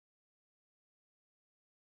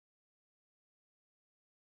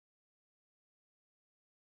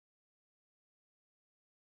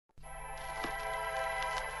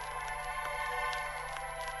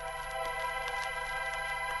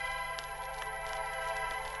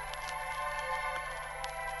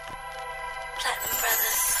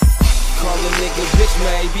nigga bitch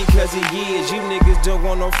made because he is. You niggas don't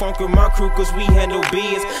want no funk with my crew cause we handle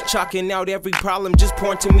biz. Chalking out every problem, just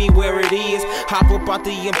point to me where it is. Hop up out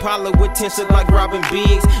the Impala with tinsel like Robin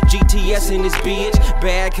Biggs. GTS in this bitch,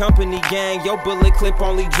 bad company gang. Yo bullet clip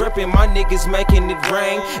only dripping, my niggas making it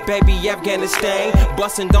rain. Baby Afghanistan,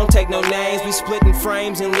 bustin' don't take no names. We splitting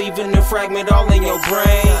frames and leaving a fragment all in your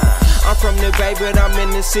brain. I'm from the Bay, but I'm in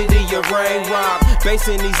the city of rain. Rob,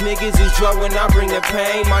 basing these niggas is drug when I bring the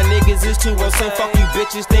pain. My niggas is too on same, fuck you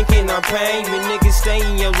bitches thinking I'm pain. When niggas stay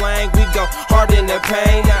in your lane, we go hard in the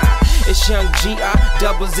pain. It's young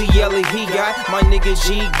G-I-double-Z-L-E, he got my nigga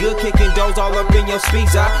G good, kicking doors all up in your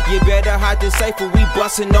speeds. You better hide the safe or we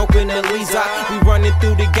bustin' open the leads. We running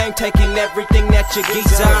through the game, taking everything that you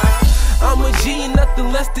geeks out. I'm a G and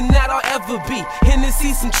nothing less than that I'll ever be.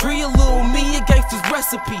 Hennessy, some tree, a little me, a gangster's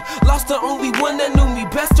recipe. Lost the only one that knew me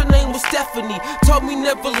best, her name was Stephanie. Told me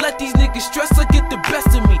never let these niggas stress or get the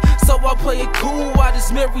best of me. So I play it cool while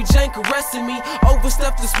this Mary Jane caressing me.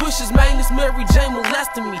 Overstepped the swishes, man, this Mary Jane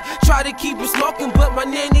molesting me. Try to keep it smoking, but my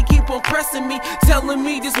nanny keep on pressing me. Telling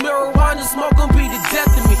me this marijuana smoke gon' be the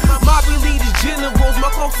death of me. My leaders, generals,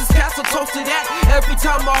 my closest cats are toast to that. Every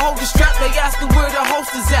time I hold the strap, they asking where the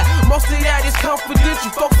host is at. Most of that is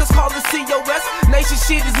confidential, folks, that's called the COS. Nation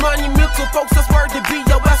shit is monumental, folks, that's word to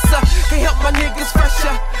BOS. Can't help my niggas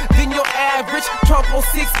fresher than your average. Trump on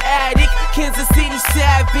 6 addict, Kansas City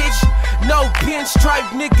savage. No pinstripe,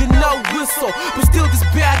 nigga, no whistle. But still this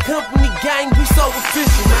bad company gang, we so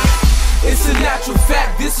official, man. It's a natural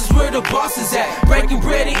fact, this is where the boss is at. Breaking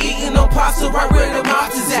bread and eating on pasta, right where the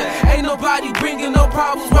mouth is at. Ain't nobody bringing no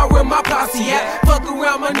problems, right where my posse at. Fuck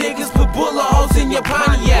around my niggas, put bullet holes in your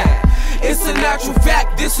Pontiac. It's a natural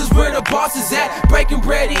fact, this is where the boss is at. Breaking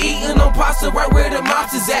bread and eating on pasta, right where the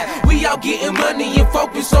mouth is at. We out getting money and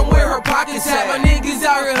focus on where her pockets at. My niggas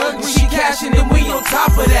out here hungry, she cashing and we on top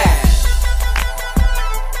of that.